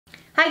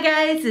Hi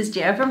guys, it's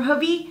Jaya from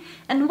Hubby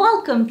and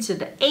welcome to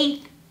the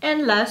 8th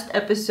and last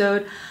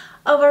episode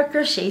of our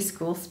Crochet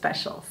School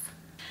specials.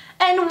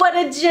 And what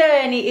a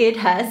journey it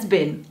has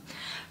been!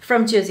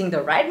 From choosing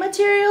the right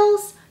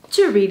materials,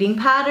 to reading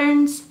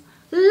patterns,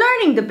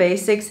 learning the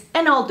basics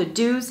and all the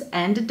do's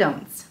and the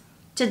don'ts.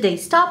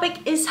 Today's topic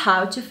is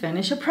how to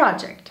finish a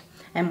project,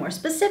 and more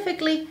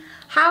specifically,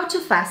 how to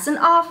fasten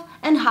off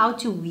and how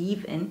to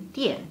weave in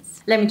the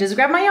ends. Let me just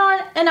grab my yarn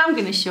and I'm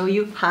going to show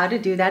you how to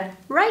do that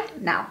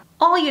right now.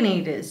 All you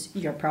need is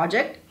your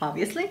project,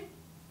 obviously,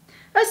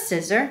 a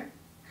scissor,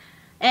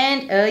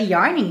 and a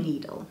yarning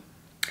needle.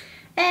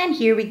 And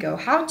here we go,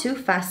 how to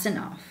fasten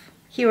off.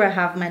 Here I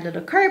have my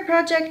little curry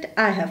project.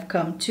 I have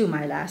come to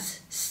my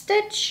last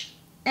stitch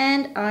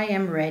and I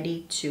am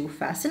ready to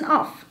fasten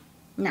off.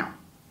 Now,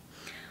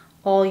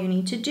 all you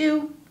need to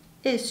do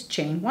is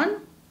chain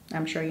one.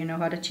 I'm sure you know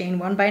how to chain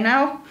one by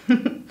now.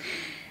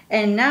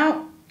 And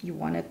now you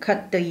want to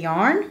cut the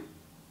yarn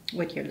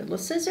with your little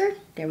scissor.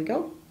 There we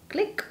go,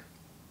 click.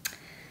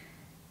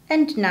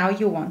 And now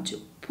you want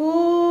to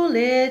pull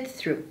it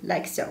through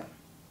like so.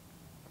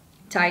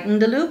 Tighten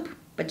the loop,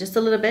 but just a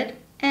little bit,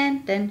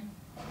 and then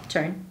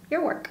turn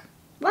your work.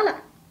 Voila!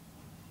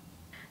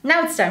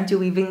 Now it's time to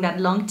weave in that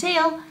long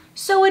tail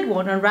so it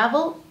won't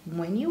unravel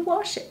when you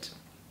wash it.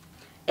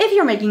 If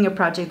you're making a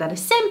project that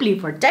is simply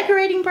for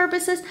decorating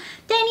purposes,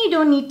 then you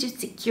don't need to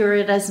secure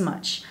it as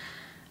much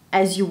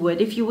as you would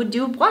if you would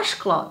do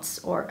washcloths,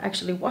 or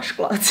actually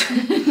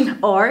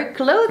washcloths, or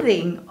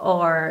clothing,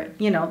 or,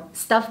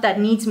 stuff that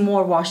needs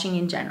more washing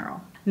in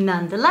general.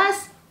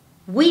 Nonetheless,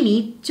 we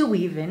need to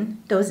weave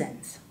in those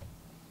ends.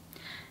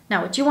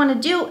 Now what you want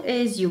to do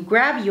is you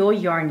grab your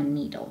yarning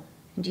needle.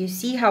 Do you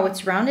see how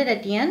it's rounded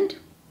at the end?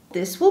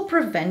 This will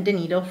prevent the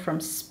needle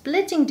from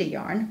splitting the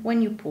yarn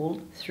when you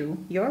pull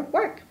through your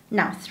work.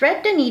 Now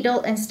thread the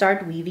needle and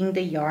start weaving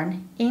the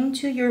yarn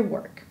into your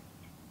work.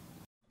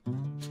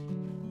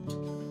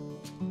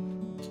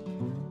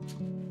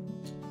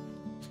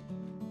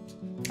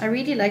 I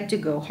really like to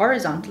go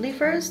horizontally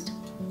first,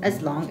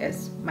 as long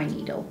as my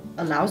needle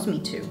allows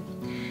me to.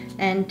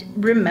 And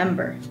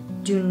remember,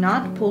 do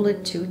not pull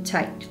it too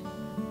tight.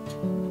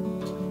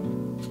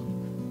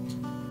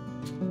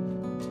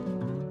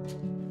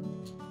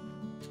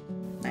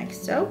 Like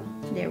so,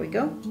 there we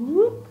go,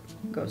 whoop,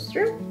 goes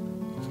through.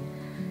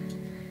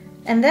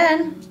 And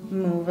then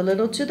move a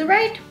little to the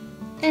right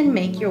and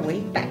make your way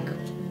back,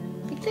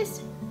 like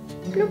this,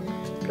 bloop,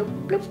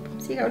 bloop,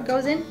 bloop. See how it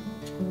goes in?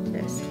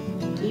 This.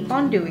 Keep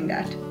on doing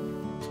that.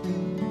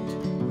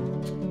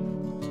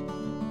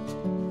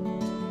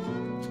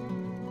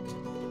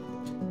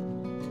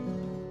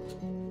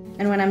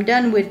 And when I'm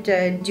done with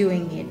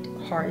doing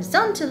it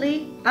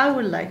horizontally, I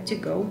would like to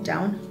go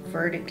down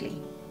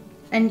vertically.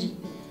 And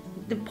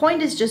the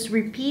point is just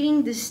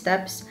repeating the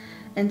steps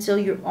until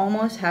you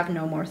almost have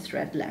no more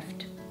thread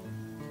left.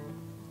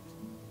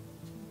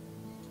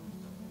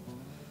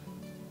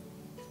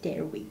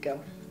 There we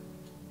go.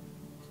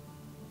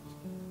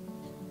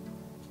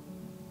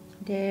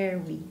 There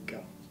we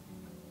go.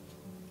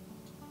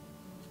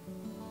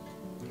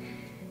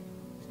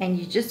 And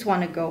you just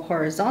want to go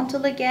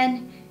horizontal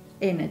again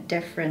in a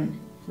different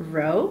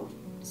row,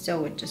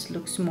 so it just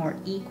looks more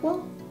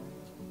equal.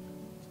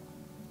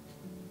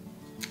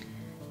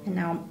 And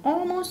now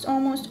I'm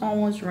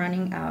almost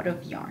running out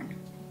of yarn.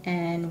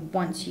 And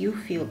once you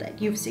feel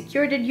that you've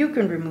secured it, you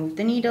can remove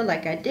the needle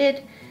like I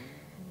did.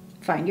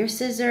 Find your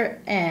scissor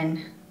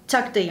and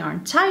tuck the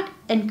yarn tight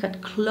and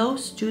cut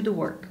close to the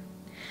work.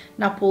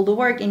 Now pull the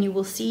work and you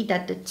will see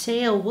that the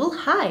tail will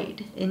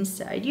hide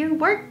inside your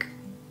work.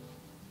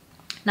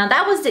 Now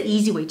that was the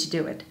easy way to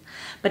do it.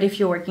 But if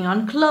you're working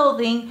on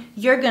clothing,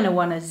 you're gonna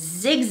wanna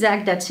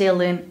zigzag that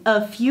tail in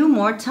a few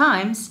more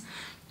times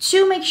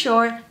to make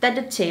sure that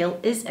the tail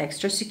is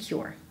extra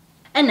secure.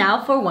 And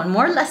now for one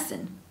more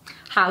lesson,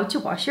 how to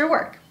wash your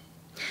work.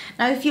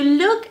 Now if you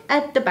look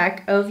at the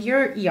back of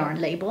your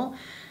yarn label,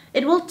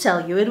 it will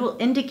tell you, it will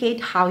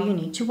indicate how you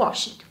need to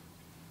wash it.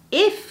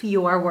 If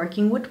you are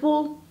working with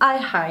wool, I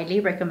highly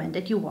recommend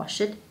that you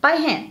wash it by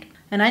hand.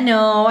 And I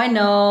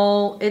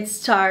know,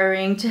 it's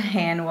tiring to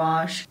hand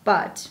wash,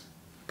 but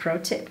pro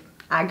tip,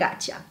 I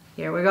gotcha.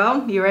 Here we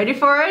go, you ready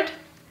for it?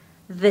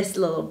 This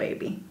little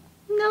baby.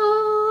 No!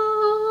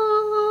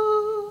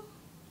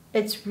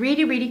 It's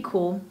really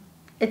cool.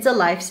 It's a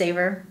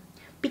lifesaver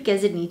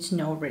because it needs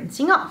no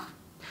rinsing off.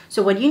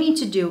 So what you need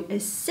to do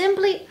is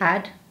simply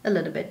add a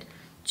little bit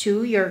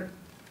to your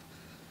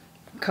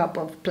cup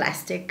of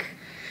plastic,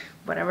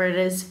 whatever it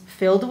is,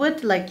 filled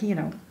with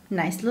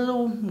nice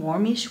little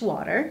warmish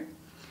water.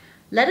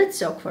 Let it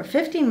soak for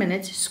 15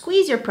 minutes,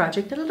 squeeze your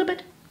project a little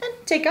bit, then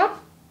take out,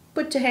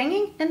 put to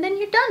hanging, and then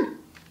you're done.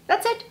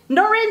 That's it,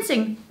 no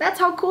rinsing. That's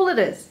how cool it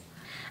is.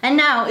 And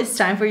now it's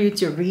time for you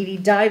to really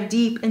dive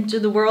deep into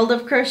the world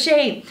of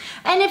crochet.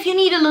 And if you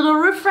need a little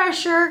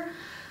refresher,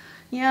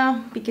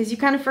 because you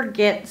kind of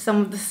forget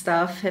some of the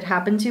stuff. It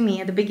happened to me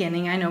at the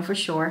beginning, I know for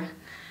sure.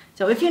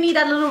 So if you need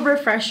that little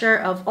refresher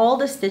of all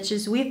the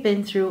stitches we've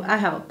been through, I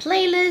have a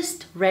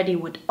playlist ready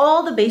with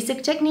all the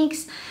basic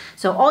techniques.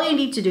 So all you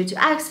need to do to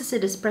access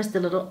it is press the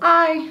little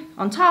I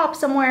on top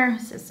somewhere.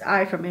 It says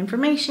I from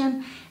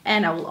information.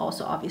 And I will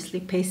also obviously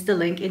paste the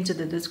link into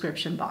the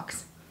description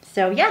box.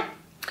 So yeah.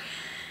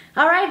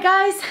 All right,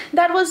 guys,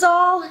 that was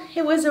all.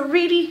 It was a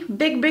really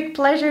big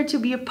pleasure to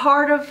be a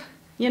part of,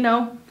 you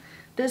know,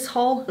 this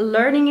whole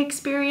learning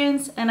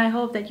experience. And I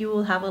hope that you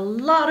will have a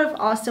lot of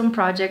awesome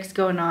projects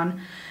going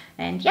on.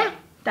 And yeah,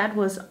 that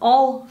was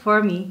all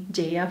for me,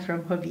 Jaya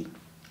from Hobby.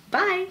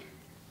 Bye.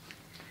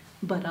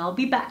 But I'll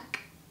be back.